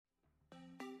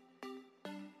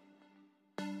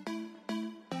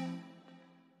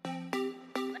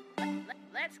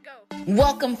Let's go.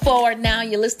 Welcome forward now.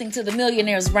 You're listening to the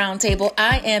Millionaires Roundtable.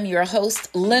 I am your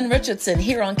host, Lynn Richardson,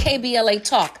 here on KBLA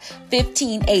Talk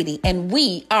 1580. And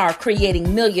we are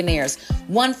creating millionaires,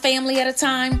 one family at a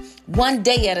time, one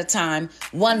day at a time,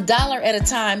 $1 at a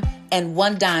time, and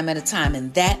one dime at a time.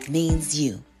 And that means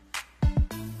you.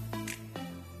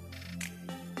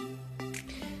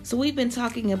 So we've been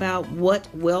talking about what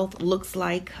wealth looks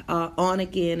like on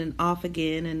again and off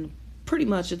again, and pretty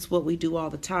much it's what we do all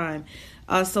the time.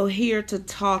 So here to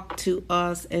talk to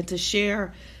us and to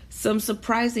share some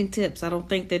surprising tips. I don't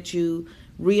think that you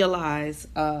realize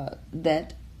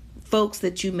that folks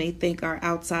that you may think are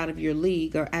outside of your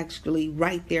league are actually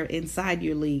right there inside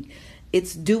your league.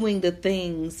 It's doing the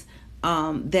things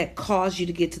that cause you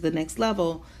to get to the next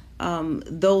level.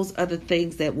 Those are the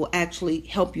things that will actually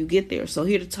help you get there. So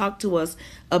here to talk to us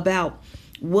about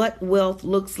what wealth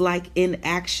looks like in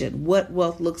action. What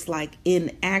wealth looks like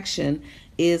in action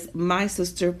is my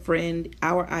sister, friend,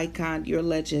 our icon, your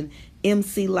legend,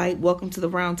 MC Lyte. Welcome to the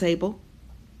round table.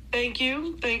 Thank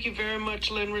you. Thank you very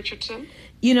much, Lynn Richardson.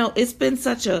 You know, it's been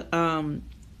such an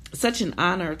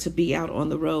honor to be out on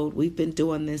the road. We've been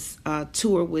doing this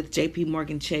tour with J.P.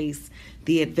 Morgan Chase,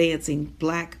 the Advancing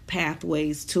Black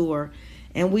Pathways Tour.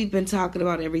 And we've been talking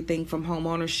about everything from home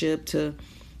ownership to,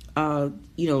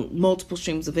 multiple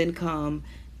streams of income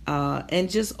and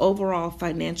just overall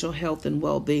financial health and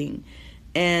well-being.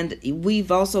 And we've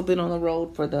also been on the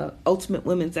road for the Ultimate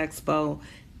Women's Expo.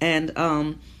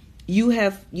 And you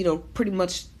have, pretty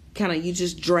much you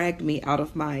just dragged me out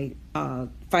of my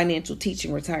financial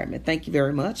teaching retirement. Thank you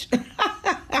very much.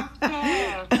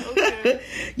 Okay.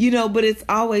 But it's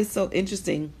always so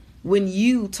interesting when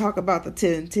you talk about the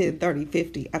 10, 10, 30,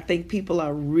 50. I think people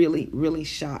are really, really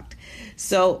shocked.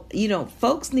 So,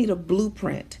 folks need a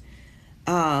blueprint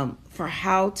for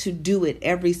how to do it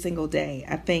every single day.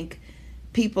 I think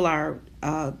people are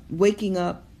waking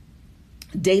up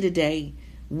day to day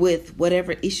with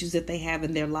whatever issues that they have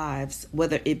in their lives,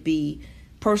 whether it be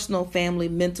personal, family,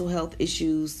 mental health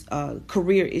issues,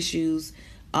 career issues,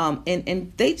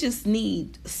 and they just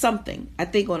need something, I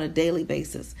think, on a daily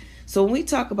basis. So when we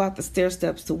talk about the stair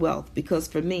steps to wealth, because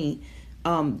for me,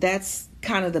 that's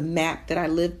kind of the map that I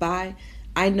live by.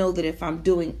 I know that if I'm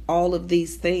doing all of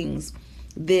these things,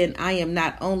 then I am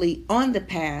not only on the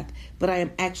path, but I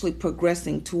am actually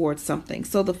progressing towards something.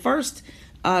 So the first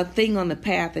thing on the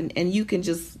path, and you can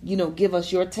just, give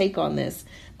us your take on this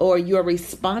or your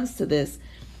response to this.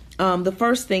 The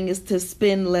first thing is to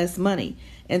spend less money.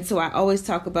 And so I always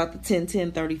talk about the 10,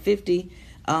 10, 30, 50.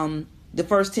 The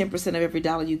first 10% of every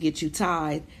dollar you get, you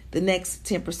tithe. The next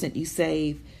 10% you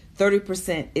save.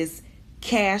 30% is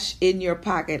cash in your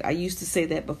pocket. I used to say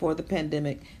that before the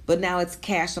pandemic, but now it's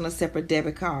cash on a separate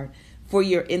debit card for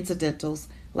your incidentals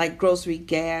like groceries,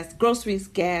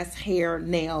 gas, hair,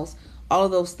 nails, all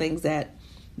of those things that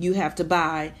you have to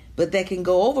buy, but that can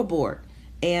go overboard.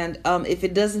 And if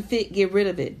it doesn't fit, get rid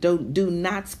of it. Do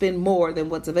not spend more than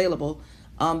what's available,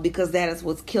 because that is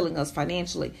what's killing us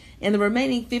financially. And the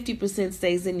remaining 50%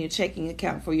 stays in your checking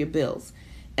account for your bills.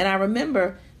 And I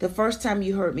remember the first time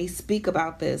you heard me speak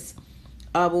about this,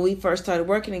 when we first started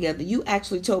working together, you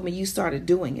actually told me you started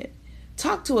doing it.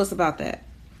 Talk to us about that.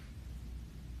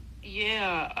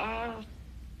 Yeah.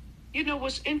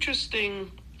 What's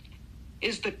interesting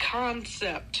is the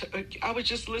concept. I was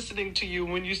just listening to you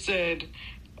when you said,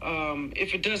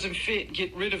 if it doesn't fit,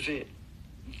 get rid of it.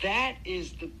 That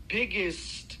is the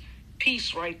biggest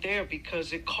piece right there,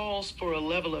 because it calls for a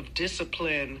level of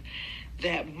discipline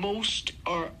that most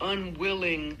are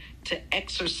unwilling to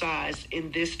exercise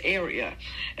in this area,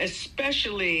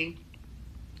 especially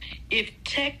if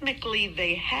technically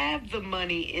they have the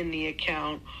money in the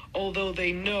account, although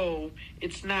they know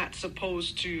it's not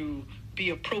supposed to be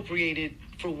appropriated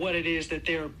for what it is that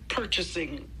they're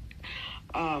purchasing.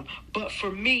 But for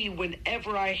me,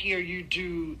 whenever I hear you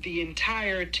do the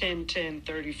entire 10, 10,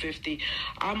 30, 50,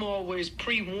 I'm always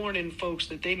pre-warning folks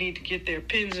that they need to get their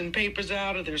pens and papers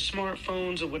out of their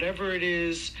smartphones or whatever it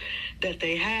is that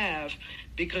they have,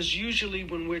 because usually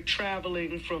when we're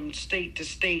traveling from state to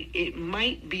state, it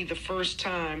might be the first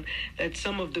time that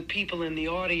some of the people in the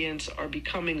audience are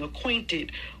becoming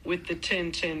acquainted with the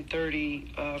 10, 10,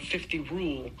 30, 50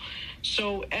 rule.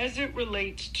 So as it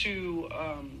relates to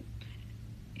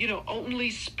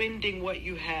only spending what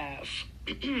you have,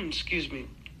 excuse me,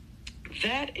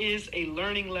 that is a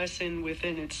learning lesson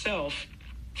within itself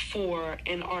for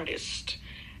an artist.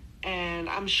 And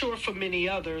I'm sure for many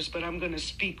others, but I'm going to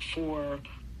speak for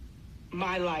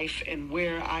my life and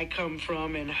where I come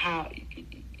from and how,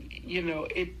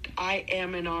 I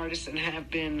am an artist and have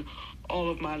been all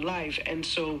of my life. And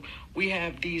so we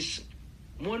have these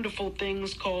wonderful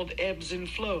things called ebbs and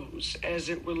flows as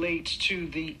it relates to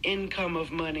the income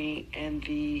of money and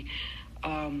the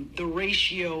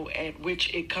ratio at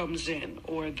which it comes in,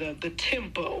 or the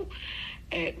tempo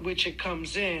at which it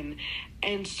comes in.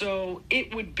 And so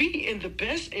it would be in the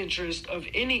best interest of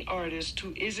any artist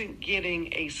who isn't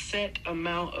getting a set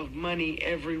amount of money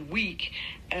every week,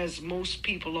 as most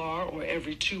people are, or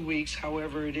every 2 weeks,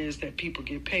 however it is that people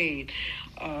get paid.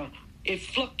 It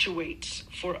fluctuates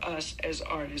for us as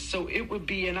artists. So it would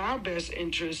be in our best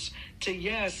interest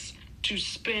to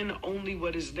spend only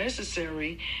what is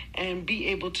necessary and be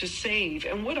able to save.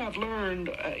 And what I've learned,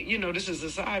 this is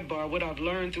a sidebar, what I've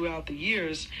learned throughout the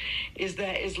years is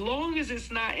that as long as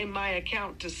it's not in my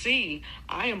account to see,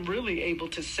 I am really able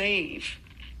to save.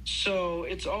 So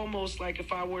it's almost like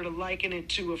if I were to liken it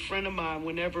to a friend of mine,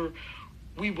 whenever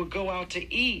we would go out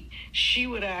to eat, she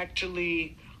would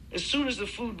actually, as soon as the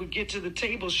food would get to the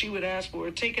table, she would ask for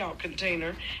a takeout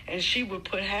container, and she would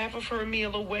put half of her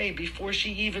meal away before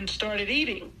she even started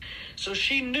eating. So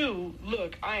she knew,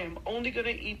 look, I am only going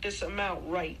to eat this amount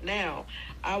right now.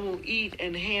 I will eat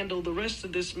and handle the rest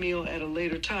of this meal at a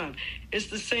later time. It's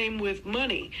the same with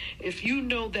money. If you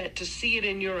know that to see it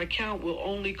in your account will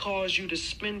only cause you to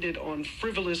spend it on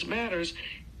frivolous matters,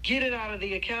 get it out of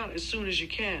the account as soon as you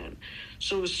can.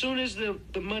 So as soon as the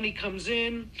money comes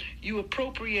in, you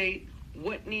appropriate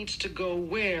what needs to go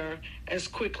where as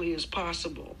quickly as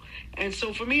possible. And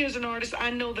so for me as an artist, I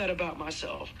know that about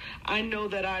myself. I know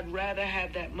that I'd rather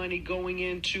have that money going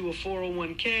into a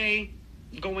 401k,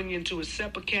 going into a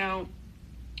SEP account,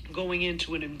 going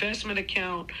into an investment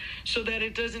account, so that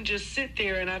it doesn't just sit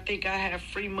there and I think I have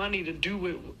free money to do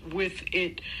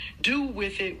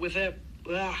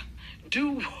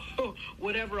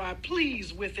whatever I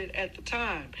please with it at the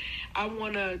time. I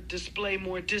want to display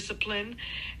more discipline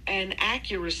and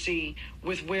accuracy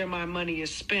with where my money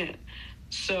is spent.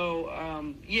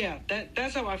 So,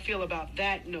 that's how I feel about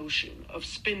that notion of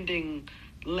spending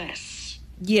less.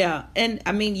 Yeah. And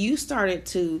I mean, you started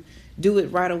to do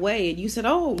it right away and you said,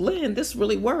 oh, Lynn, this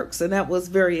really works. And that was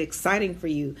very exciting for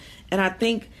you. And I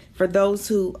think for those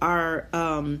who are,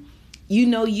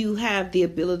 you have the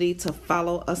ability to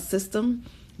follow a system.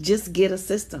 Just get a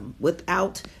system.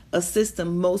 Without a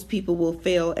system, most people will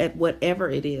fail at whatever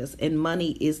it is. And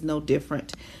money is no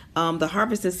different. The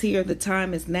harvest is here. The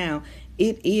time is now.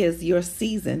 It is your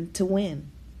season to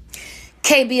win.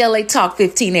 KBLA Talk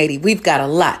 1580. We've got a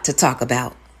lot to talk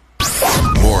about.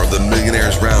 More of the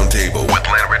Millionaires Roundtable with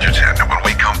Lynn Richardson when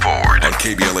we come forward on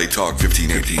KBLA Talk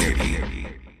 1580.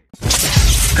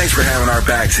 Thanks for having our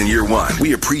backs in year one.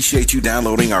 We appreciate you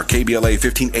downloading our KBLA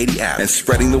 1580 app and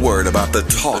spreading the word about the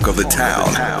talk of the town.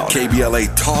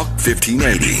 KBLA Talk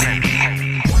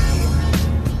 1580.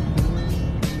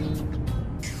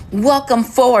 Welcome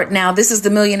forward now. This is the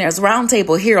Millionaires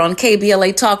Roundtable here on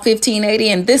KBLA Talk 1580,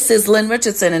 and this is Lynn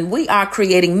Richardson, and we are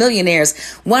creating millionaires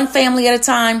one family at a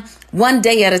time, one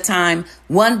day at a time,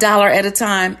 $1 at a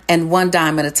time, and one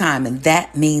dime at a time, and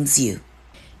that means you.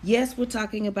 Yes, we're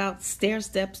talking about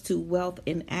Stairsteps to Wealth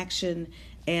in Action,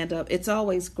 and it's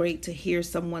always great to hear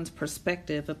someone's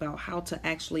perspective about how to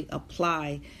actually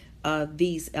apply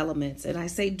these elements. And I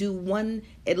say do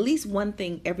at least one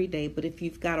thing every day, but if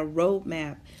you've got a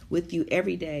roadmap with you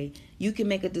every day, you can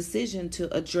make a decision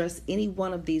to address any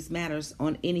one of these matters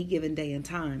on any given day and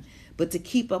time, but to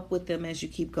keep up with them as you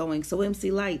keep going. So MC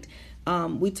Lyte,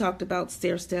 we talked about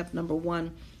stair step number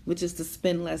 1, which is to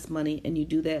spend less money, and you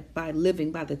do that by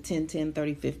living by the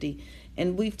 10-10-30-50.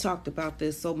 And we've talked about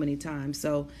this so many times.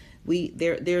 So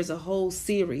there's a whole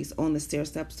series on the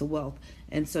Stairsteps to Wealth,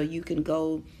 and so you can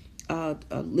go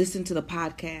listen to the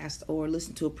podcast or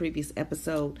listen to a previous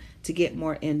episode to get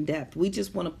more in depth. We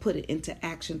just want to put it into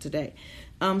action today.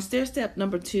 Stair step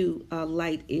number 2,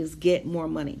 Lyte, is get more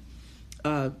money.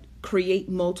 Create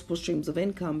multiple streams of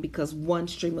income, because one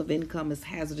stream of income is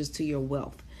hazardous to your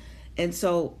wealth. And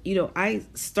so, I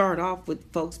start off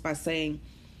with folks by saying,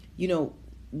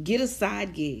 get a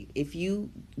side gig. If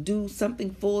you do something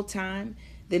full time,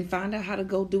 then find out how to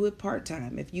go do it part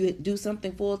time. If you do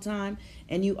something full time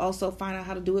and you also find out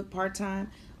how to do it part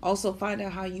time, also find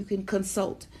out how you can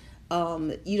consult.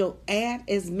 Add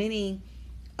as many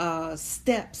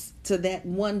steps to that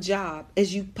one job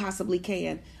as you possibly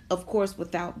can, of course,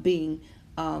 without being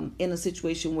in a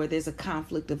situation where there's a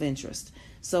conflict of interest.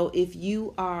 So if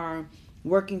you are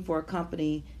working for a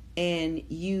company and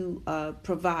you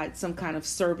provide some kind of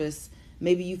service,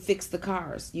 maybe you fix the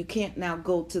cars. You can't now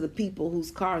go to the people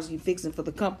whose cars you're fixing for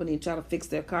the company and try to fix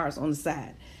their cars on the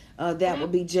side. That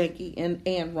would be janky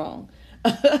and wrong.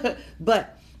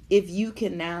 But if you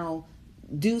can now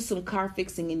do some car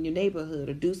fixing in your neighborhood,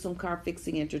 or do some car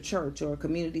fixing at your church or a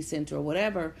community center or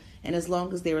whatever. And as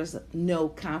long as there is no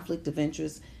conflict of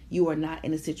interest, you are not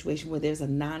in a situation where there's a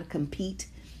non-compete.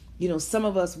 Some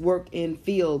of us work in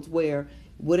fields where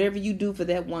whatever you do for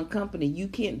that one company, you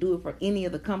can't do it for any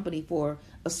other company for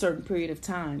a certain period of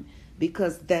time,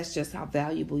 because that's just how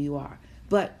valuable you are.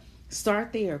 But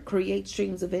start there, create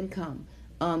streams of income,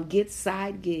 get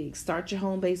side gigs, start your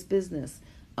home-based business,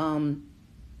 and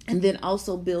then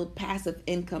also build passive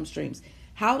income streams.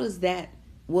 How does that,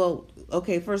 well,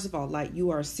 okay, first of all, like, you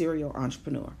are a serial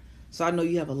entrepreneur. So I know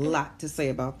you have a lot to say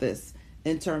about this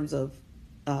in terms of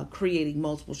creating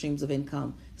multiple streams of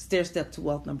income. Stair step to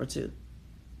wealth number 2.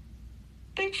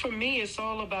 I think for me, it's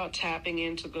all about tapping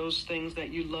into those things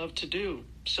that you love to do.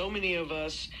 So many of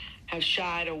us have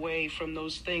shied away from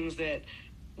those things that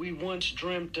we once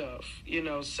dreamt of.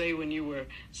 Say when you were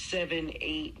 7,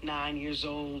 8, 9 years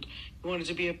old, you wanted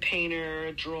to be a painter,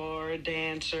 a drawer, a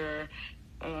dancer,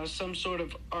 some sort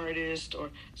of artist,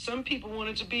 or some people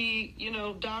wanted to be,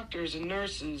 doctors and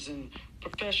nurses and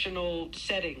professional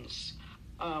settings.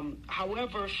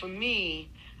 However, for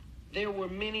me, there were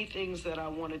many things that I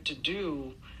wanted to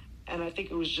do, and I think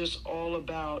it was just all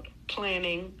about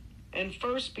planning and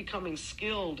first becoming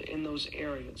skilled in those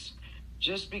areas.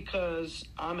 Just because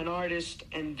I'm an artist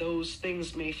and those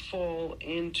things may fall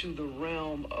into the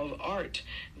realm of art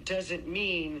doesn't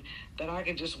mean that I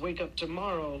can just wake up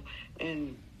tomorrow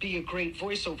and be a great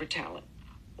voiceover talent,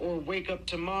 or wake up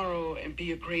tomorrow and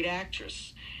be a great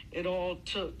actress. It all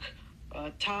took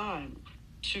time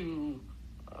to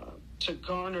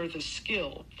garner the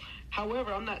skill.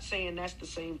 However, I'm not saying that's the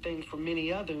same thing for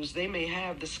many others. They may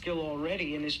have the skill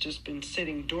already and it's just been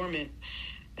sitting dormant.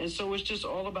 And so it's just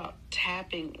all about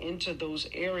tapping into those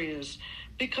areas,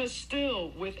 because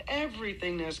still, with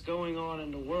everything that's going on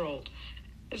in the world,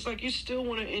 it's like you still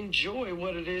want to enjoy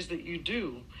what it is that you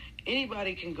do.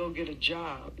 Anybody can go get a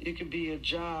job. It could be a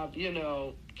job,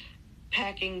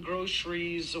 packing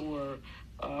groceries, or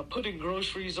putting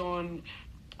groceries on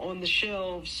the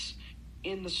shelves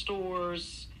in the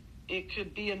stores. It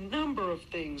could be a number of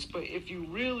things. But if you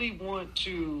really want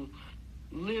to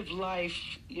live life,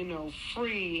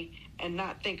 free, and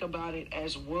not think about it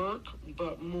as work,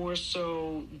 but more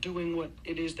so doing what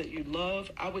it is that you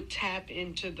love, I would tap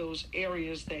into those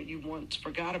areas that you once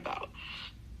forgot about.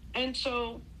 And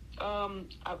so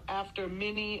after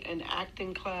many an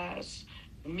acting class,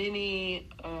 many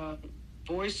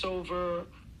voiceover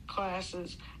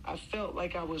classes, I felt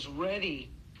like I was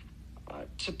ready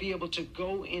to be able to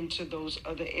go into those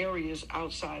other areas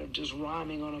outside of just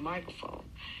rhyming on a microphone.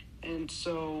 And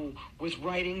so with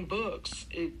writing books,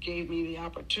 it gave me the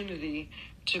opportunity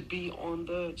to be on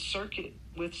the circuit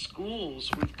with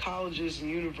schools, with colleges and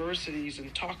universities,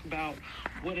 and talk about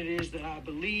what it is that I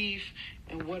believe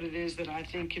and what it is that I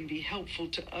think can be helpful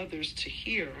to others to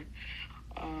hear.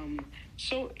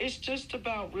 So it's just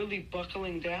about really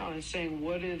buckling down and saying,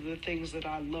 what are the things that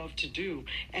I love to do?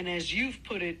 And as you've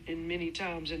put it in many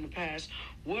times in the past,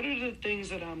 what are the things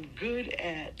that I'm good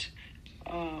at,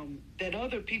 that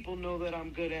other people know that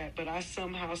I'm good at, but I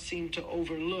somehow seem to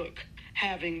overlook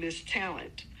having this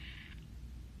talent?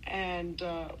 And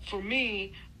for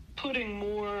me, putting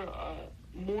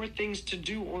more things to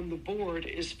do on the board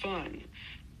is fun.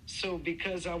 So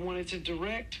because I wanted to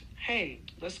direct, hey,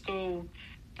 let's go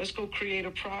create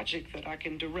a project that I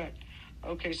can direct.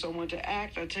 Okay, so I wanted to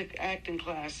act. I took acting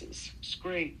classes. It's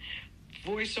great.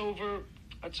 Voiceover,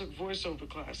 I took voiceover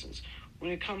classes.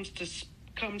 When it comes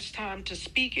time to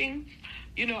speaking,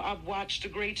 I've watched the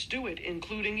greats do it,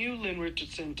 including you, Lynn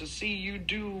Richardson. To see you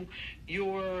do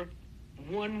your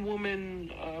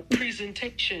one-woman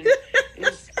presentation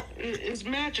is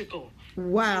magical.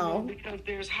 Wow. Because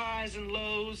there's highs and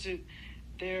lows.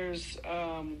 There's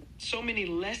so many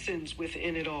lessons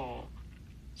within it all.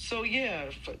 So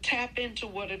tap into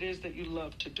what it is that you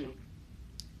love to do.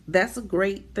 That's a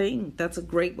great thing. That's a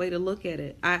great way to look at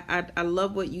it. I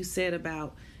love what you said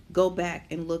about go back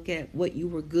and look at what you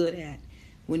were good at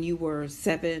when you were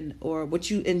 7, or what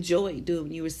you enjoyed doing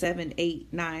when you were 7,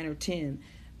 8, 9, or 10.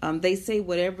 They say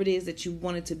whatever it is that you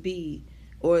wanted to be,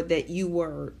 or that you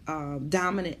were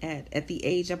dominant at the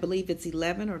age, I believe it's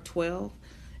 11 or 12,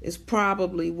 is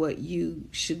probably what you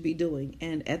should be doing.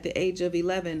 And at the age of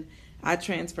 11, I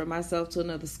transferred myself to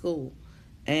another school.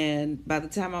 And by the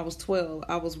time I was 12,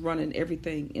 I was running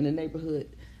everything in the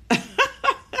neighborhood.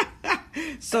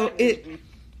 So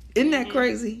isn't that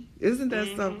crazy? Isn't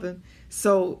that something?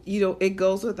 So, it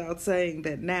goes without saying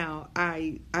that now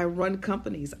I run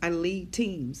companies, I lead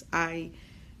teams, I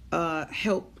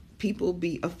help people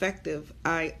be effective.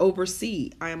 I oversee.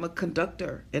 I am a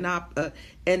conductor,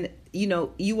 and you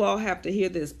know, you all have to hear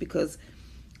this because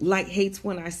Lyte hates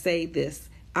when I say this.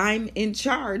 I'm in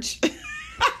charge.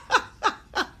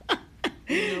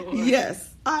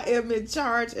 Yes, I am in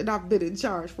charge, and I've been in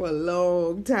charge for a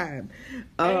long time.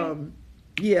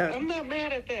 Yeah, I'm not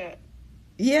mad at that.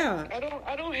 Yeah,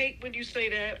 I don't hate when you say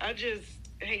that. I just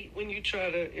hate when you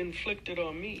try to inflict it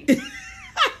on me.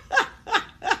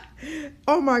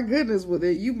 Oh my goodness, with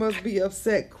it, you must be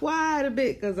upset quite a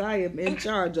bit because I am in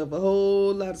charge of a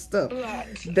whole lot of stuff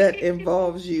that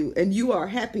involves you, and you are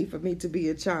happy for me to be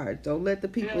in charge. Don't let the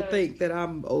people think that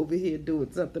I'm over here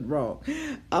doing something wrong.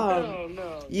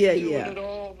 No, yeah, you're doing it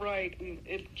all right, and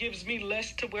it gives me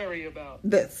less to worry about.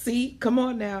 See, come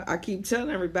on now. I keep telling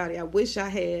everybody, I wish I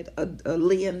had a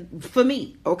Lynn for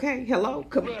me. Okay, hello,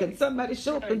 can somebody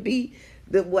show up and be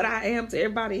what I am to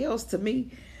everybody else to me?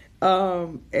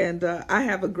 I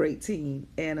have a great team,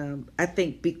 and I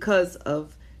think because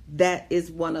of that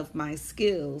is one of my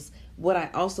skills. What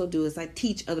I also do is I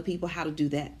teach other people how to do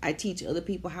that. I teach other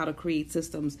people how to create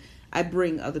systems. I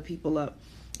bring other people up,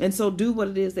 and so do what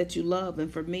it is that you love.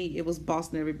 And for me, it was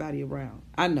bossing everybody around.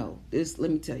 I know this. Let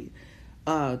me tell you,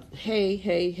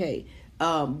 hey.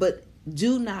 But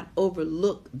do not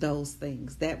overlook those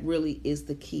things. That really is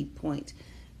the key point.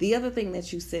 The other thing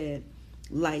that you said,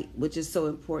 Lyte, which is so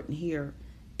important here,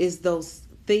 is those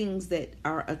things that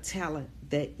are a talent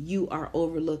that you are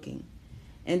overlooking.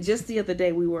 And just the other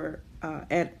day we were at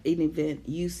an event.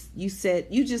 You said,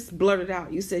 you just blurted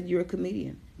out, you said you're a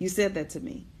comedian. You said that to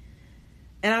me,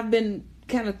 and I've been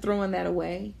kind of throwing that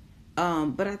away,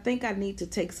 but I think I need to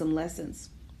take some lessons,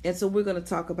 and so we're going to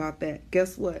talk about that.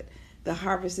 Guess what? The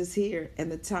harvest is here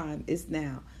and the time is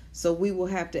now. So we will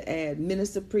have to add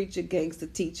minister, preacher, gangster,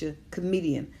 teacher,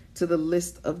 comedian to the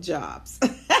list of jobs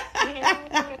that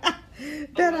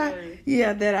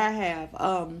I have.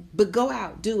 But go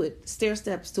out, do it.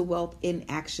 Stairsteps to wealth in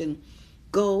action.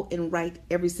 Go and write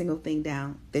every single thing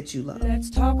down that you love. Let's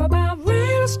talk about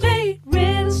real estate,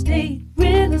 real estate,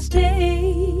 real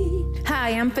estate.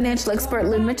 Hi, I'm financial expert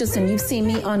Lynn Richardson. You've seen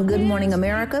me on Good Morning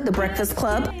America, The Breakfast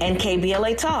Club, and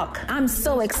KBLA Talk. I'm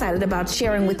so excited about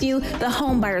sharing with you the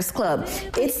Home Buyers Club.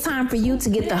 It's time for you to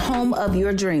get the home of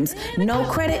your dreams. No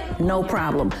credit, no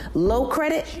problem. Low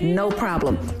credit, no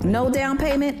problem. No down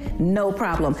payment, no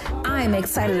problem. I'm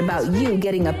excited about you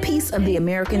getting a piece of the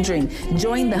American dream.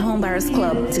 Join the Home Buyers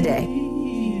Club today.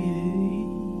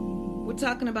 We're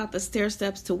talking about the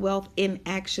Stairsteps to Wealth in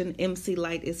action. MC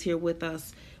Lyte is here with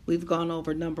us. We've gone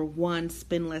over number 1,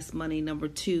 spend less money. Number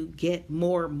 2, get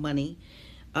more money.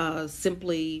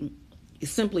 Simply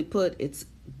put, it's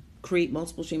create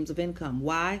multiple streams of income.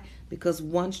 Why? Because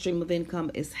one stream of income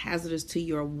is hazardous to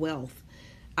your wealth.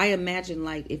 I imagine,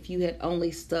 like, if you had only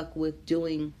stuck with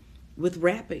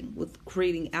rapping, with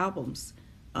creating albums,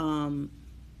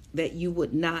 that you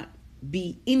would not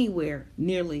be anywhere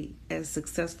nearly as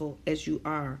successful as you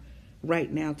are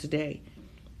right now today.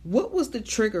 What was the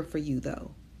trigger for you,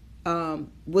 though?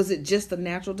 Was it just a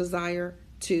natural desire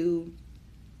to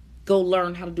go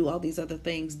learn how to do all these other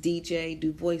things, DJ,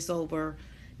 do voiceover?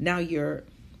 Now you're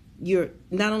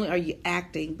not only are you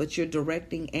acting, but you're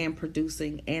directing and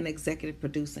producing and executive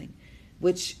producing,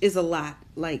 which is a lot.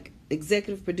 Like,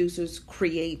 executive producers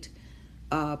create,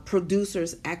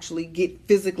 producers actually get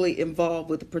physically involved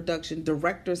with the production.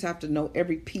 Directors have to know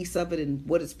every piece of it and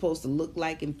what it's supposed to look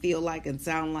like and feel like and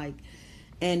sound like.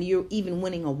 And you're even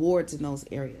winning awards in those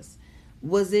areas.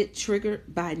 Was it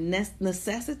triggered by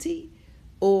necessity,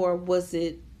 or was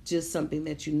it just something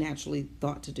that you naturally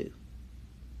thought to do?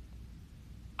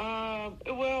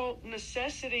 Well,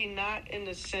 necessity, not in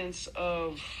the sense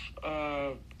of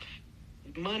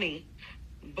money,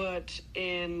 but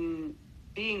in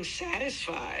being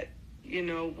satisfied,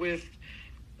 with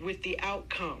the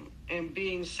outcome, and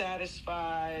being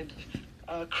satisfied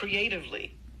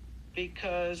creatively.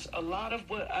 Because a lot of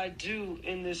what I do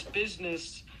in this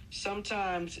business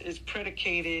sometimes is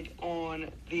predicated on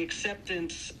the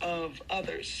acceptance of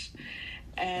others.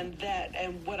 And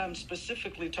what I'm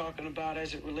specifically talking about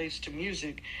as it relates to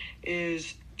music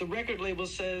is the record label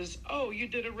says, oh, you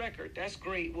did a record. That's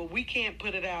great. Well, we can't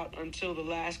put it out until the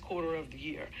last quarter of the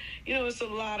year. It's a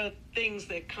lot of things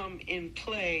that come in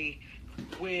play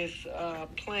with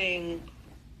playing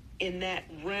in that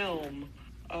realm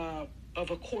of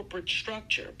a corporate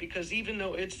structure, because even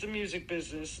though it's the music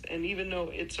business and even though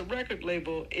it's a record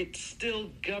label, it's still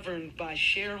governed by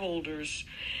shareholders,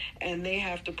 and they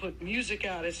have to put music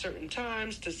out at certain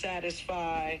times to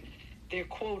satisfy their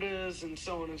quotas and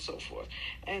so on and so forth.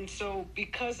 And so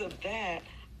because of that,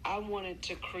 I wanted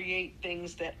to create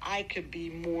things that I could be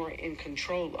more in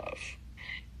control of.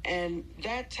 And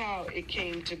that's how it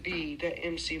came to be that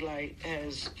MC Lyte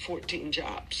has 14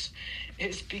 jobs.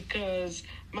 It's because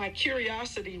my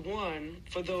curiosity won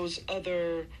for those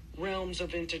other realms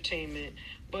of entertainment,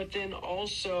 but then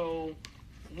also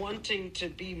wanting to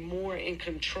be more in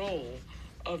control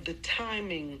of the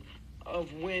timing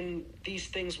of when these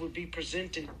things would be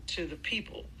presented to the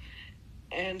people.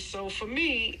 And so for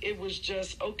me, it was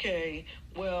just, okay,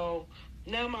 well,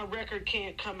 now my record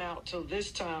can't come out till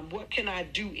this time. What can I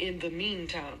do in the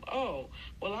meantime? Oh,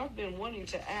 well, I've been wanting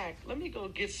to act. Let me go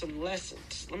get some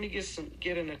lessons. Let me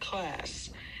get in a class.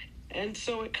 And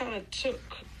so it kind of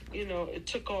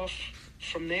took off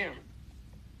from there.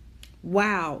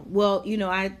 Wow. Well,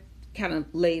 I kind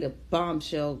of laid a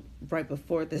bombshell right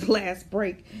before the last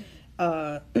break.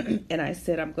 And I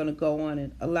said I'm going to go on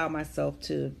and allow myself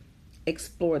to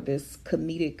explore this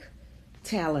comedic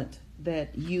talent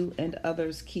that you and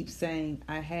others keep saying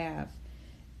I have.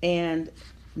 And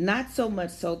not so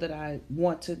much so that I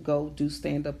want to go do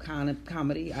stand-up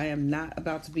comedy. I am not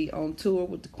about to be on tour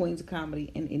with the Queens of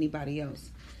Comedy and anybody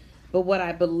else. But what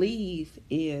I believe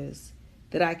is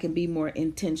that I can be more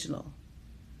intentional.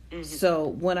 Mm-hmm. So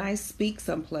when I speak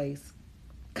someplace,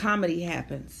 comedy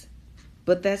happens.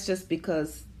 But that's just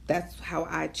because that's how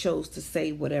I chose to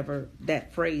say whatever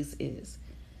that phrase is.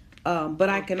 But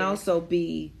I can also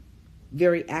be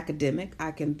very academic.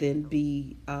 I can then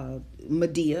be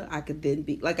Medea. I could then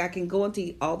be I can go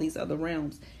into all these other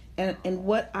realms. And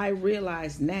what I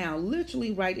realize now,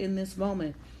 literally right in this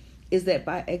moment, is that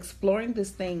by exploring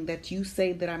this thing that you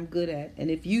say that I'm good at, and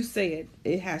if you say it,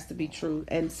 it has to be true,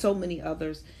 and so many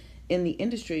others in the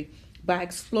industry, by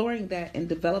exploring that and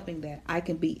developing that, I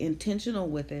can be intentional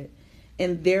with it,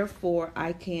 and therefore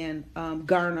I can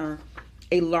garner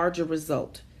a larger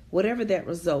result. Whatever that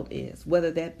result is,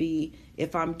 whether that be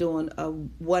if I'm doing a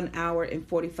 1 hour and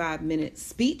 45-minute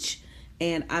speech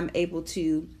and I'm able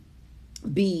to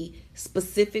be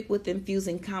specific with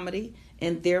infusing comedy,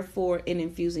 and therefore in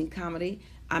infusing comedy,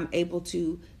 I'm able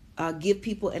to give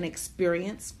people an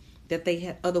experience that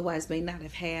they otherwise may not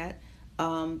have had.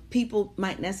 People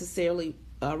might necessarily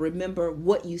remember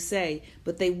what you say,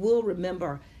 but they will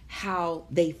remember how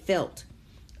they felt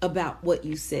about what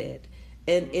you said.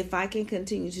 And if I can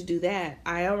continue to do that,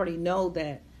 I already know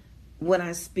that when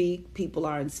I speak, people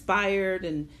are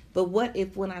inspired. But what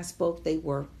if when I spoke,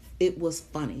 it was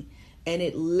funny and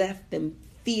it left them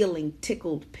feeling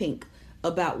tickled pink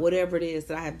about whatever it is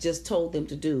that I have just told them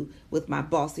to do with my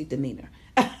bossy demeanor.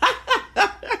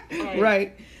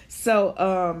 Right.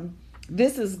 So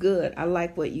this is good. I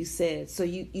like what you said. So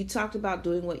you talked about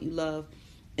doing what you love,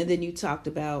 and then you talked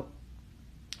about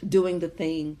doing the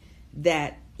thing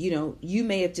that you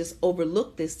may have just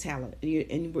overlooked this talent,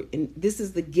 and this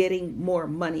is the getting more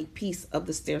money piece of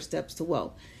the Stairsteps to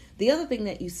Wealth. The other thing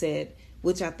that you said,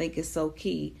 which I think is so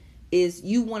key, is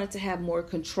you wanted to have more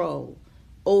control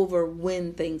over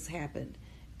when things happened.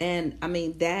 And I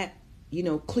mean that,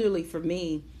 clearly for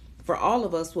me, for all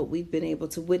of us, what we've been able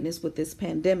to witness with this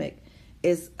pandemic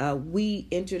is we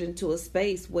entered into a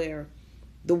space where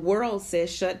the world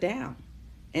says shut down.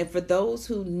 And for those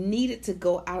who needed to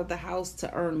go out of the house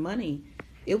to earn money,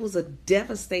 it was a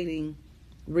devastating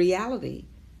reality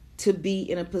to be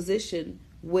in a position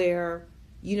where,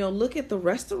 look at the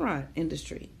restaurant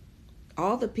industry.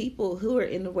 All the people who are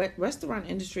in the restaurant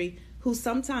industry, who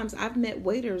sometimes I've met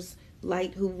waiters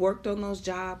who worked on those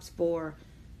jobs for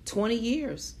 20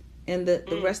 years and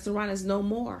the restaurant is no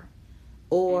more.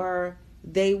 Or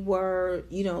they were,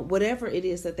 whatever it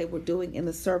is that they were doing in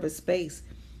the service space.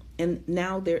 And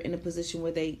now they're in a position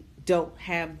where they don't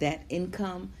have that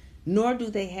income, nor do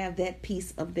they have that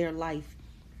piece of their life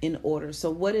in order.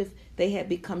 So what if they had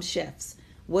become chefs?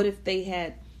 What if they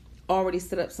had already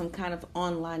set up some kind of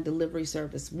online delivery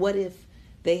service? What if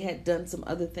they had done some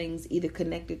other things either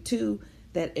connected to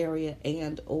that area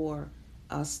and or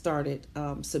started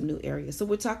some new areas? So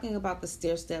we're talking about the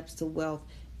Stairsteps to Wealth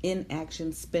in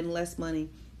action. Spend less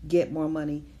money, get more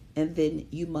money. And then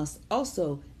you must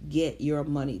also get your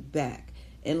money back.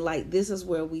 And this is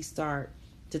where we start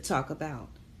to talk about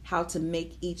how to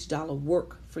make each dollar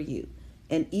work for you.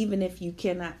 And even if you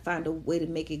cannot find a way to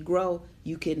make it grow,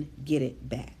 you can get it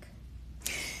back.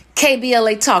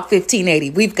 KBLA Talk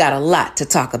 1580. We've got a lot to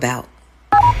talk about.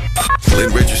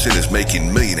 Lynn Richardson is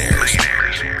making millionaires.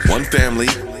 One family,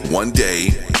 one day,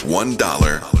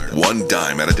 $1, one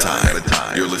dime at a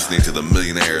time. You're listening to the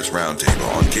Millionaires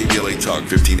Roundtable on KBLA Talk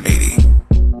 1580.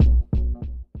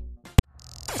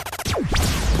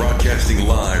 Broadcasting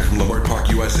live from Lamert Park,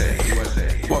 USA.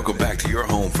 Welcome back to your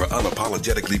home for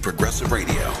unapologetically progressive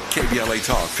radio. KBLA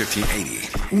Talk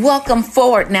 1580. Welcome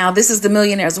forward now. This is the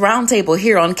Millionaires Roundtable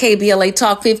here on KBLA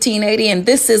Talk 1580. And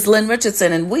this is Lynn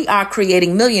Richardson. And we are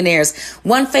creating millionaires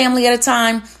one family at a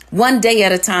time, one day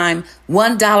at a time,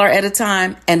 $1 at a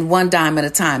time, and one dime at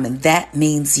a time. And that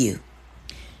means you.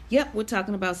 Yep, we're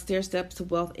talking about Stairsteps to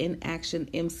Wealth in Action.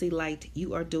 MC Lyte,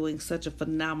 you are doing such a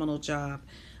phenomenal job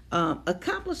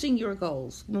accomplishing your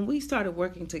goals. When we started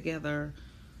working together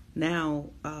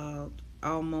now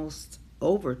almost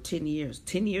over 10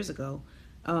 years ago,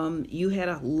 you had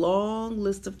a long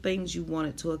list of things you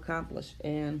wanted to accomplish.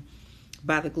 And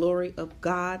by the glory of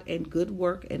God and good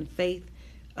work and faith,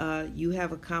 you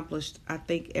have accomplished, I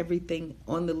think, everything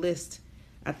on the list.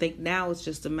 I think now it's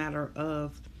just a matter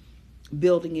of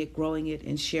building it, growing it,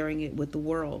 and sharing it with the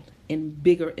world in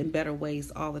bigger and better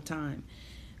ways all the time.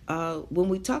 When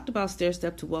we talked about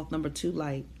Stairstep to Wealth number 2,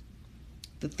 Lyte,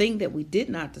 the thing that we did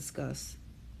not discuss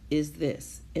is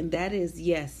this, and that is,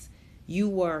 yes, you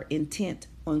were intent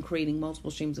on creating multiple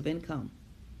streams of income.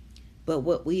 But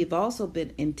what we have also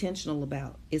been intentional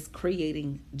about is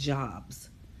creating jobs.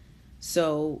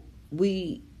 So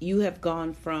you have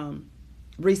gone from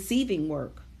receiving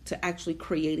work to actually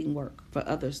creating work for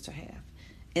others to have.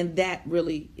 And that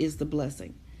really is the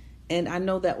blessing. And I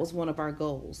know that was one of our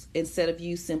goals. Instead of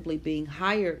you simply being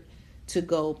hired to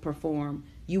go perform,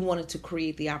 you wanted to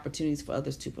create the opportunities for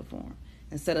others to perform.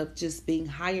 Instead of just being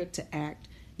hired to act,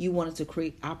 you wanted to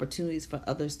create opportunities for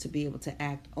others to be able to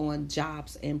act on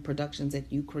jobs and productions that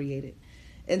you created.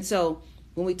 And so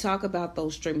when we talk about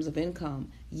those streams of income,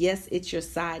 yes, it's your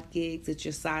side gigs, it's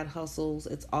your side hustles,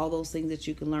 it's all those things that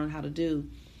you can learn how to do.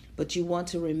 But you want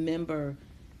to remember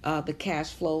the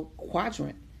cash flow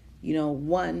quadrant. You know,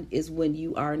 1 is when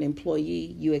you are an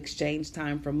employee, you exchange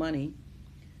time for money.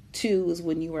 2 is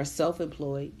when you are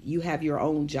self-employed, you have your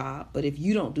own job, but if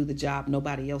you don't do the job,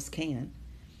 nobody else can.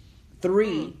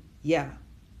 3,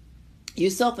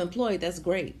 you're self-employed, that's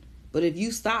great. But if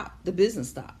you stop, the business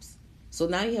stops. So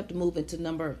now you have to move into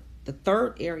the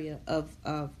third area of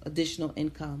additional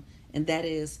income, and that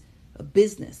is a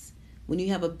business. When you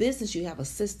have a business, you have a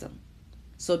system.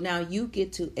 So now you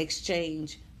get to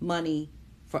exchange money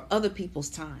for other people's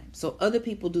time. So other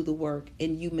people do the work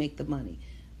and you make the money,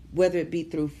 whether it be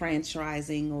through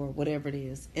franchising or whatever it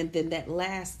is. And then that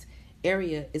last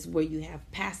area is where you have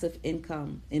passive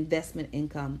income, investment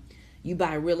income. You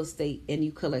buy real estate and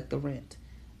you collect the rent.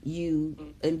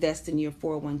 You invest in your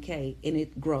 401k and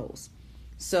it grows.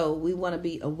 So we want to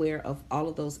be aware of all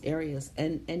of those areas,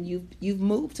 and you've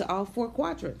moved to all 4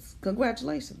 quadrants.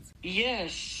 Congratulations.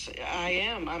 Yes, I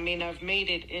am. I mean, I've made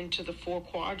it into the 4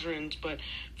 quadrants, but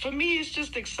for me, it's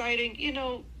just exciting. You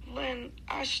know, Lynn,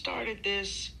 I started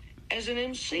this as an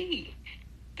MC.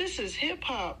 This is hip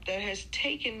hop that has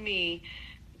taken me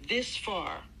this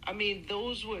far. I mean,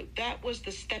 that was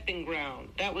the stepping ground.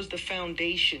 That was the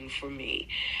foundation for me.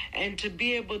 And to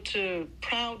be able to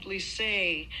proudly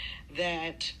say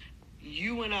that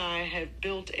you and I have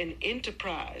built an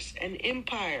enterprise, an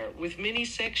empire with many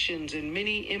sections and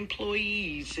many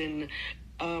employees, and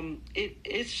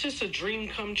it's just a dream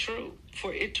come true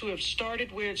for it to have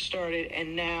started where it started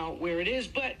and now where it is.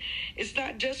 But it's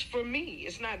not just for me.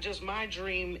 It's not just my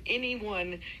dream.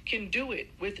 Anyone can do it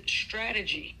with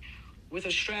strategy, with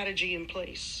a strategy in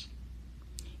place.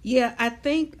 Yeah, I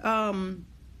think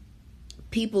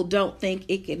people don't think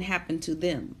it can happen to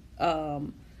them.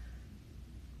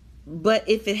 But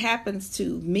if it happens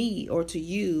to me or to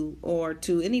you or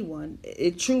to anyone,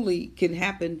 it truly can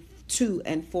happen to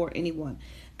and for anyone.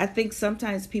 I think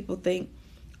sometimes people think,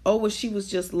 oh, well, she was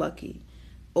just lucky.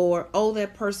 Or, oh,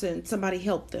 that person, somebody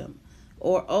helped them.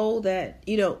 Or, oh, that,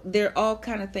 there are all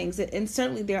kind of things. And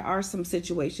certainly there are some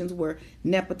situations where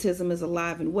nepotism is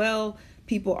alive and well.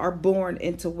 People are born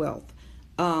into wealth.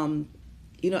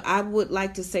 I would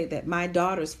like to say that my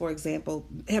daughters, for example,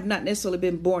 have not necessarily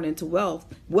been born into wealth,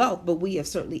 but we have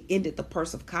certainly ended the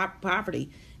curse of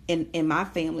poverty in my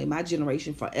family, my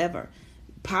generation forever.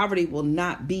 Poverty will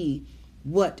not be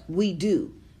what we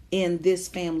do in this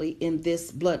family, in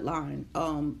this bloodline,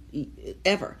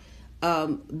 ever.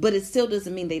 But it still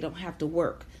doesn't mean they don't have to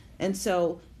work. And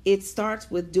so it starts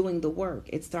with doing the work.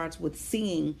 It starts with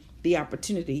seeing the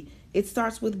opportunity. It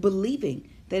starts with believing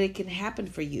that it can happen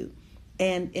for you.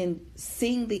 And in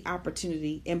seeing the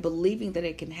opportunity and believing that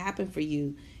it can happen for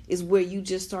you is where you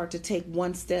just start to take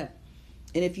one step.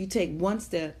 And if you take one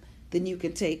step, then you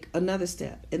can take another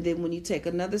step. And then when you take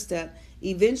another step,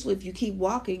 eventually, if you keep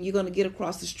walking, you're going to get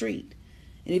across the street.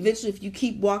 And eventually, if you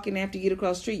keep walking after you get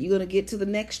across the street, you're going to get to the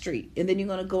next street. And then you're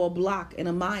going to go a block and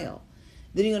a mile.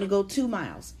 Then you're going to go 2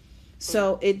 miles.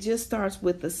 So it just starts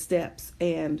with the steps.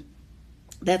 And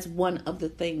that's one of the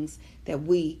things that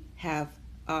we have,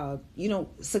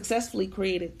 successfully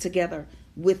created together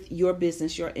with your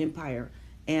business, your empire.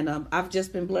 And I've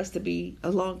just been blessed to be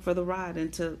along for the ride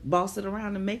and to boss it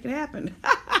around and make it happen.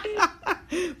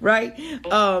 Right?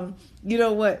 You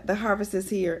know what? The harvest is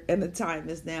here and the time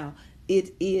is now.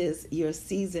 It is your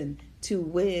season to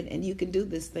win, and you can do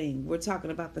this thing. We're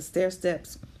talking about the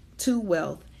Stairsteps to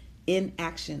wealth in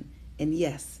action. And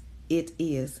yes, it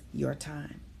is your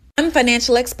time. I'm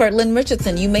financial expert Lynn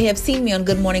Richardson. You may have seen me on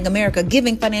Good Morning America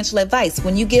giving financial advice.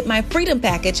 When you get my freedom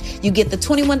package, you get the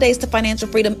 21 days to financial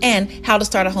freedom and how to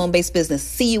start a home-based business.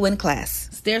 See you in class.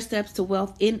 Stairsteps to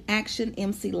wealth in action.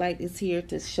 MC Lyte is here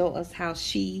to show us how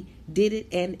she did it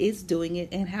and is doing it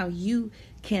and how you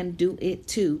can do it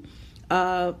too.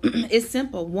 It's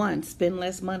simple. 1, spend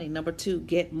less money. Number 2,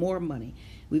 get more money.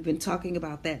 We've been talking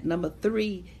about that. Number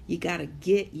 3, you got to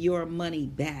get your money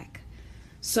back.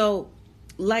 So,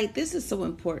 Lyte, this is so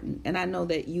important. And I know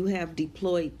that you have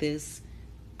deployed this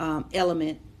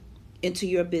element into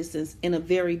your business in a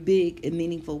very big and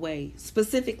meaningful way,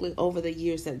 specifically over the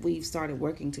years that we've started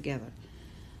working together.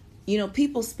 You know,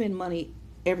 people spend money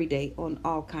every day on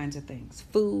all kinds of things: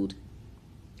 food,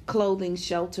 clothing,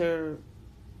 shelter,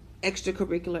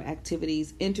 extracurricular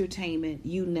activities, entertainment,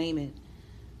 you name it.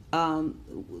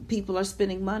 People are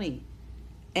spending money.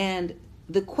 And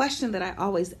the question that I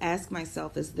always ask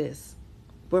myself is this: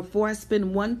 before I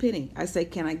spend 1 penny, I say,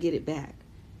 can I get it back?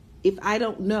 If I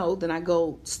don't know, then I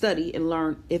go study and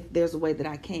learn if there's a way that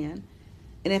I can.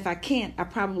 And if I can't, I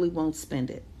probably won't spend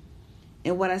it.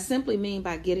 And what I simply mean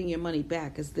by getting your money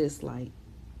back is this: like,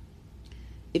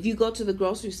 if you go to the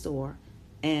grocery store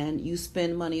and you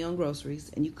spend money on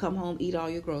groceries and you come home, eat all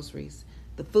your groceries,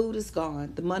 the food is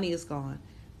gone, the money is gone,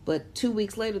 but 2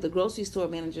 weeks later, the grocery store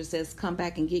manager says, come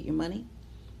back and get your money,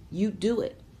 you do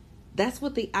it. That's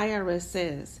what the IRS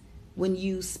says when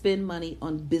you spend money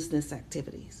on business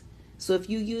activities. So if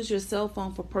you use your cell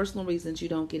phone for personal reasons, you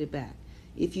don't get it back.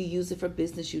 If you use it for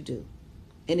business, you do.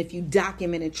 And if you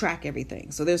document and track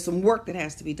everything. So there's some work that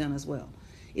has to be done as well.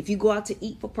 If you go out to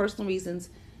eat for personal reasons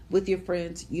with your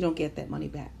friends, you don't get that money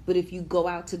back. But if you go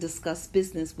out to discuss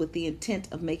business with the intent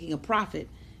of making a profit,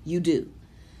 you do.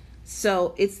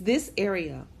 So it's this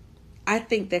area, I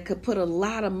think, that could put a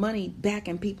lot of money back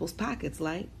in people's pockets,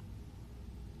 like.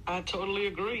 I totally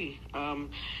agree.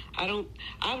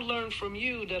 I've learned from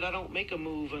you that I don't make a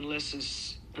move unless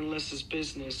it's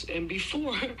business. And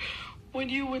before, when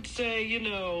you would say,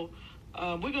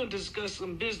 we're going to discuss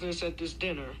some business at this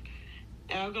dinner,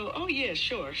 and I'll go, oh yeah,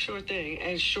 sure thing.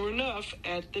 And sure enough,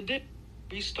 at the dinner,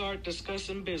 we start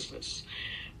discussing business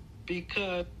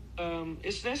because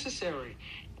it's necessary.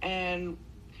 And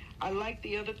I like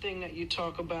the other thing that you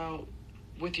talk about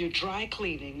with your dry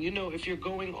cleaning. If you're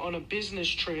going on a business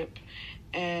trip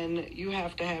and you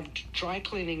have to have dry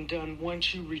cleaning done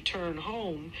once you return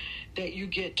home, that you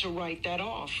get to write that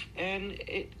off. And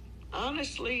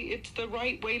honestly, it's the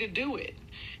right way to do it.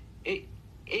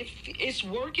 It's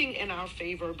working in our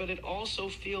favor, but it also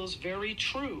feels very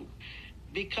true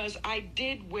because I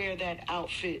did wear that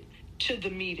outfit to the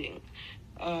meeting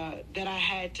that I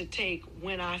had to take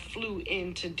when I flew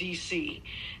into DC.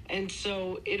 And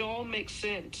so it all makes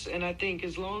sense. And I think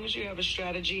as long as you have a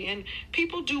strategy, and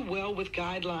people do well with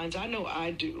guidelines, I know I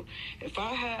do. If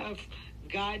I have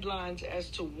guidelines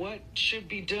as to what should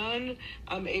be done,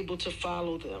 I'm able to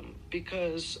follow them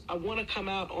because I want to come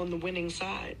out on the winning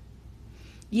side.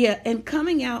 Yeah, and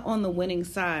coming out on the winning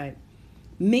side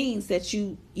means that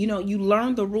you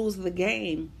learn the rules of the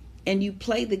game and you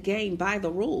play the game by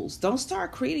the rules. Don't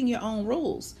start creating your own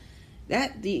rules.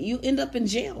 That you end up in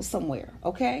jail somewhere,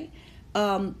 okay?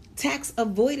 Tax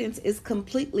avoidance is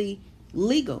completely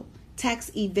legal.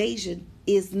 Tax evasion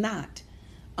is not.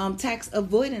 Tax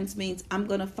avoidance means I'm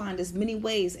going to find as many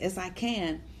ways as I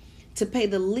can to pay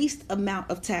the least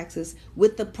amount of taxes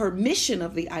with the permission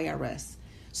of the IRS.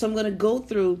 So I'm going to go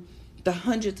through the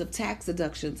hundreds of tax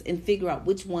deductions and figure out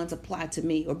which ones apply to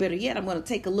me. Or better yet, I'm going to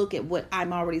take a look at what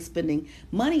I'm already spending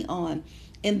money on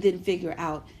and then figure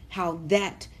out how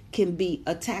that can be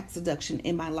a tax deduction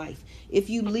in my life. If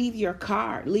you leave your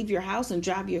house and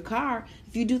drive your car,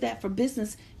 if you do that for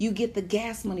business, you get the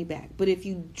gas money back. But if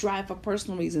you drive for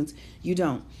personal reasons, you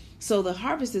don't. So the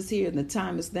harvest is here and the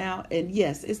time is now. And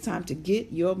yes, it's time to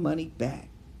get your money back.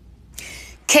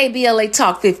 KBLA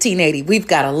Talk 1580. We've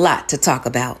got a lot to talk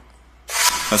about.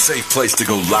 A safe place to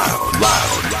go loud.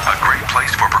 A great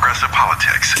place for progressive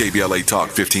politics. KBLA Talk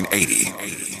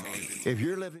 1580. If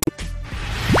you're living...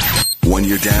 1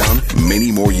 year down,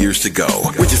 many more years to go.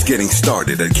 We're just getting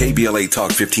started at KBLA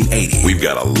Talk 1580. We've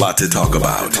got a lot to talk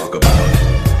about.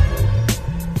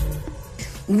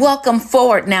 Welcome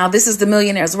forward now. This is the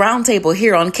Millionaires Roundtable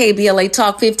here on KBLA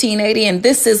Talk 1580, and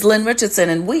this is Lynn Richardson,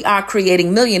 and we are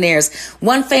creating millionaires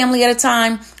one family at a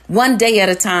time, one day at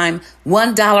a time,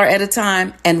 $1 at a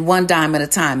time, and one dime at a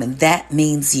time, and that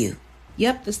means you.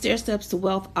 Yep, the Stairsteps to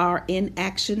Wealth are in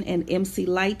action, and MC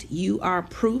Lyte, you are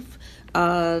proof.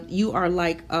 You are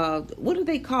like, what do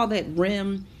they call that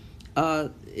rim?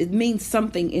 It means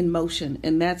something in motion,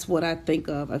 and that's what I think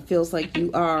of. It feels like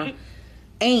you are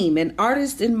AIM, an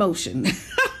artist in motion.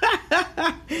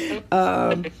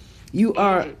 You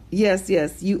are,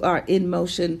 yes, you are in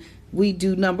motion. We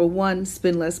do number 1,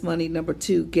 spend less money. Number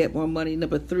 2, get more money.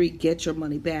 Number 3, get your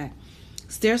money back.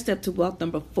 Stairstep to Wealth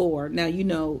number 4. Now, you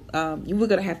know, we're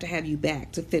going to have you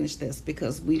back to finish this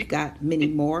because we've got many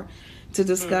more to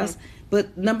discuss.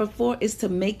 But number 4 is to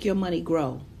make your money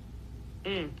grow.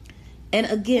 And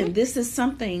again, this is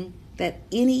something that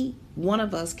any one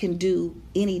of us can do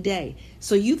any day.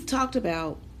 So you've talked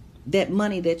about that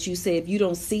money that you say if you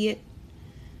don't see it,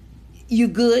 you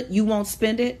good, you won't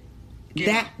spend it.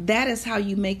 Yeah. That is how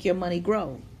you make your money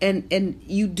grow. And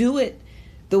you do it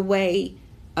the way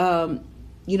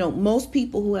most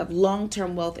people who have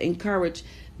long-term wealth encourage.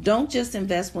 Don't just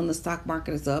invest when the stock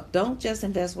market is up. Don't just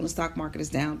invest when the stock market is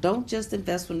down. Don't just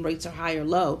invest when rates are high or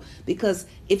low, because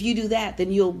if you do that,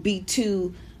 then you'll be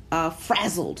too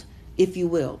frazzled, if you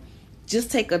will. Just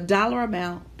take a dollar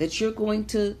amount that you're going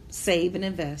to save and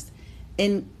invest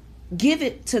and give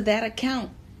it to that account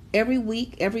every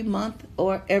week, every month,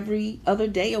 or every other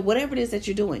day, or whatever it is that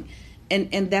you're doing.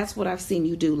 And that's what I've seen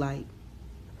you do, Lyte.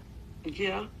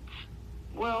 Yeah.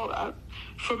 Well,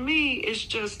 for me, it's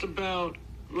just about,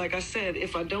 like I said,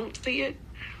 if I don't see it,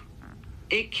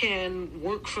 it can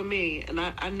work for me. And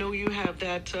I know you have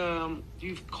that,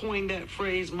 you've coined that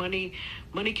phrase, money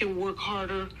can work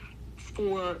harder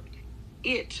for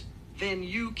it than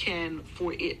you can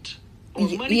for it. Or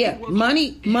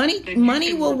money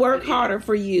will work harder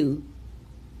for you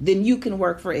than you can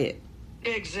work for it.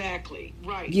 Exactly.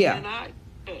 Right. Yeah.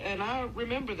 And I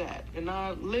remember that, and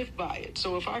I live by it.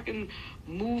 So if I can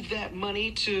move that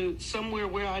money to somewhere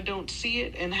where I don't see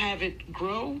it and have it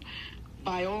grow,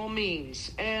 by all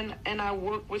means. And I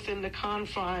work within the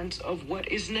confines of what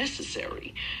is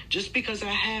necessary. Just because I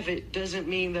have it doesn't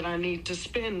mean that I need to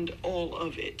spend all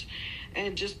of it.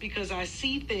 And just because I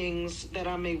see things that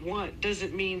I may want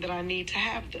doesn't mean that I need to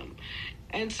have them.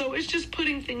 And so it's just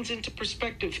putting things into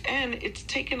perspective. And it's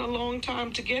taken a long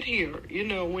time to get here. You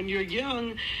know, when you're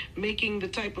young, making the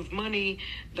type of money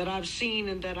that I've seen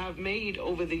and that I've made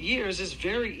over the years, it's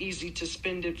very easy to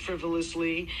spend it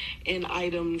frivolously in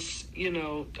items,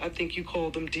 I think you call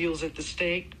them deals at the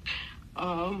stake.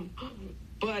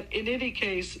 But in any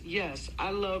case, yes,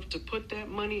 I love to put that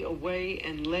money away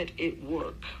and let it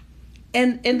work.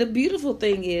 And the beautiful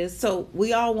thing is, so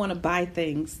we all want to buy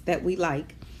things that we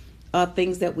like.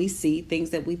 Things that we see,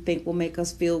 things that we think will make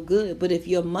us feel good. But if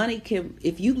you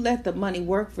let the money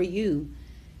work for you,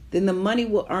 then the money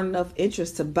will earn enough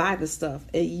interest to buy the stuff,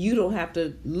 and you don't have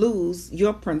to lose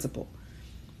your principal.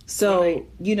 So, right.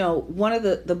 One of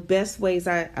the best ways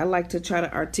I like to try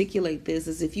to articulate this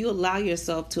is if you allow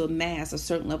yourself to amass a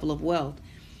certain level of wealth.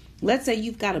 Let's say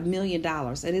you've got $1 million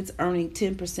and it's earning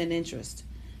 10% interest.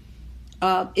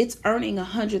 It's earning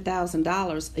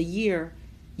 $100,000 a year.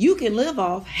 You can live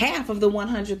off half of the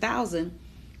 100,000,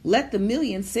 let the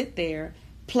million sit there,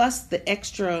 plus the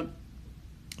extra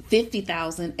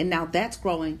 50,000, and now that's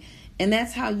growing. And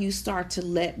that's how you start to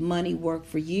let money work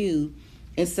for you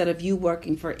instead of you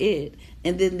working for it.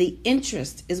 And then the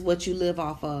interest is what you live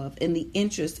off of, and the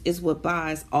interest is what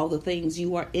buys all the things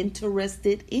you are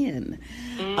interested in.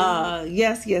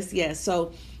 Yes.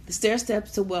 So the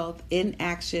Stairsteps to Wealth in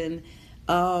action.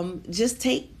 Just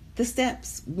take the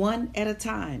steps one at a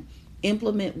time.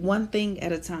 Implement one thing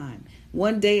at a time.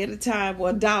 One day at a time,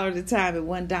 $1 at a time, and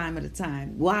one dime at a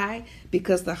time. Why?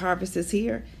 Because the harvest is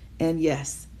here. And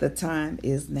yes, the time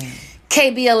is now.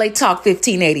 KBLA Talk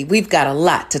 1580. We've got a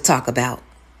lot to talk about.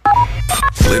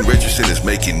 Lynn Richardson is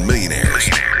making millionaires.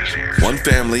 One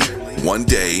family, one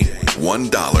day,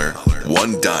 $1,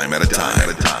 one dime at a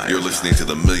time. You're listening to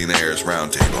the Millionaires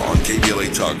Roundtable on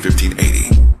KBLA Talk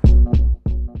 1580.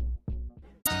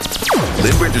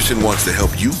 Lynn Richardson wants to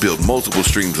help you build multiple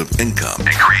streams of income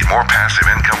and create more passive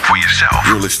income for yourself.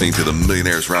 You're listening to the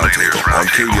Millionaires Roundtable on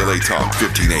KBLA Talk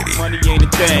 1580. Money ain't a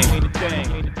thing.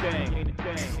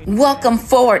 Welcome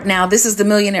forward now. This is the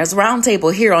Millionaires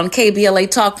Roundtable here on KBLA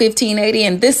Talk 1580,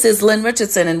 and this is Lynn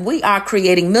Richardson, and we are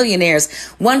creating millionaires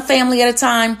one family at a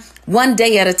time, 1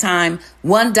 day at a time,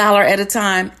 $1 at a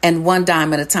time, and 1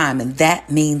 dime at a time. And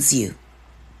that means you.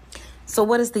 So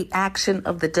what is the action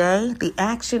of the day? The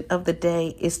action of the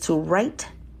day is to write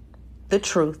the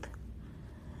truth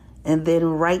and then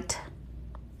write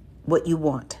what you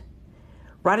want.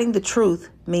 Writing the truth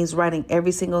means writing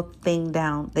every single thing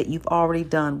down that you've already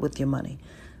done with your money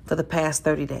for the past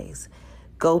 30 days.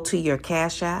 Go to your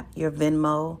Cash App, your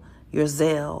Venmo, your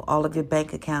Zelle, all of your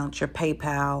bank accounts, your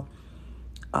PayPal,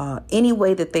 any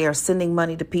way that they are sending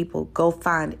money to people. Go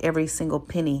find every single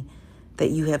penny that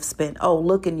you have spent. Oh,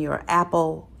 look in your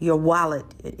Apple, your wallet,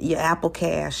 your Apple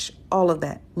Cash, all of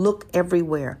that. Look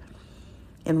everywhere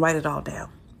and write it all down.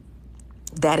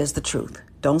 That is the truth.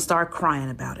 Don't start crying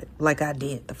about it like I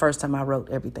did the first time I wrote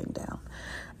everything down.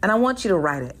 And I want you to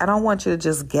write it. I don't want you to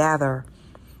just gather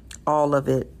all of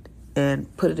it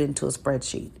and put it into a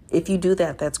spreadsheet. If you do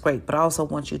that, that's great. But I also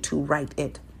want you to write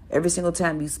it. Every single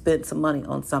time you spend some money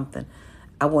on something,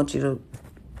 I want you to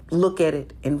look at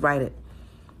it and write it.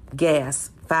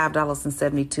 Gas,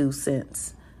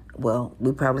 $5.72. Well,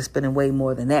 we're probably spending way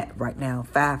more than that right now.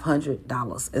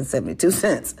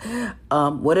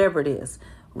 $500.72. Whatever it is,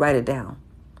 write it down.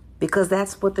 Because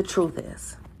that's what the truth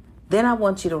is. Then I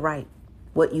want you to write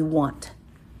what you want.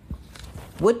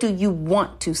 What do you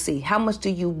want to see? How much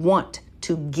do you want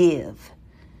to give?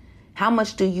 How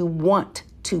much do you want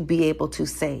to be able to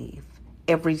save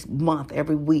every month,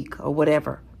 every week, or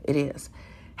whatever it is?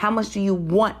 How much do you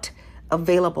want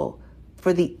available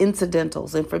for the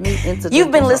incidentals? And for me, incidentals.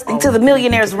 You've been listening to the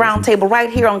Millionaires Roundtable right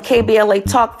here on KBLA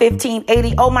Talk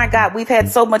 1580. Oh my God, we've had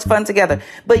so much fun together,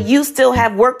 but you still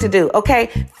have work to do. Okay.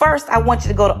 First, I want you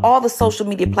to go to all the social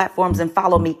media platforms and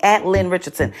follow me at Lynn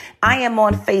Richardson. I am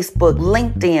on Facebook,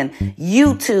 LinkedIn,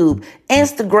 YouTube,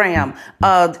 Instagram,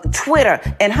 Twitter,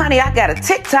 and honey, I got a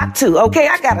TikTok too. Okay.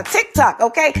 I got a TikTok.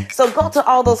 Okay. So go to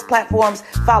all those platforms,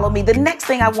 follow me. The next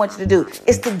thing I want you to do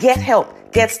is to get help.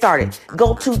 Get started.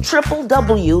 Go to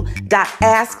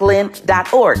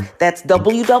www.asklynn.org. That's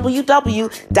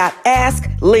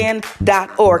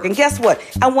www.asklynn.org. And guess what?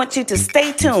 I want you to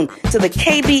stay tuned to the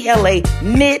KBLA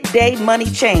Midday Money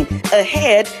Chain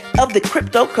ahead of the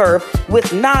crypto curve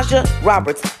with Naja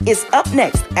Roberts. It's up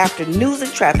next after news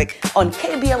and traffic on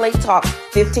KBLA Talk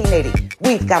 1580.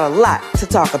 We've got a lot to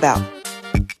talk about.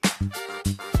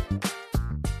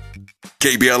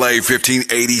 KBLA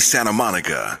 1580 Santa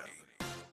Monica.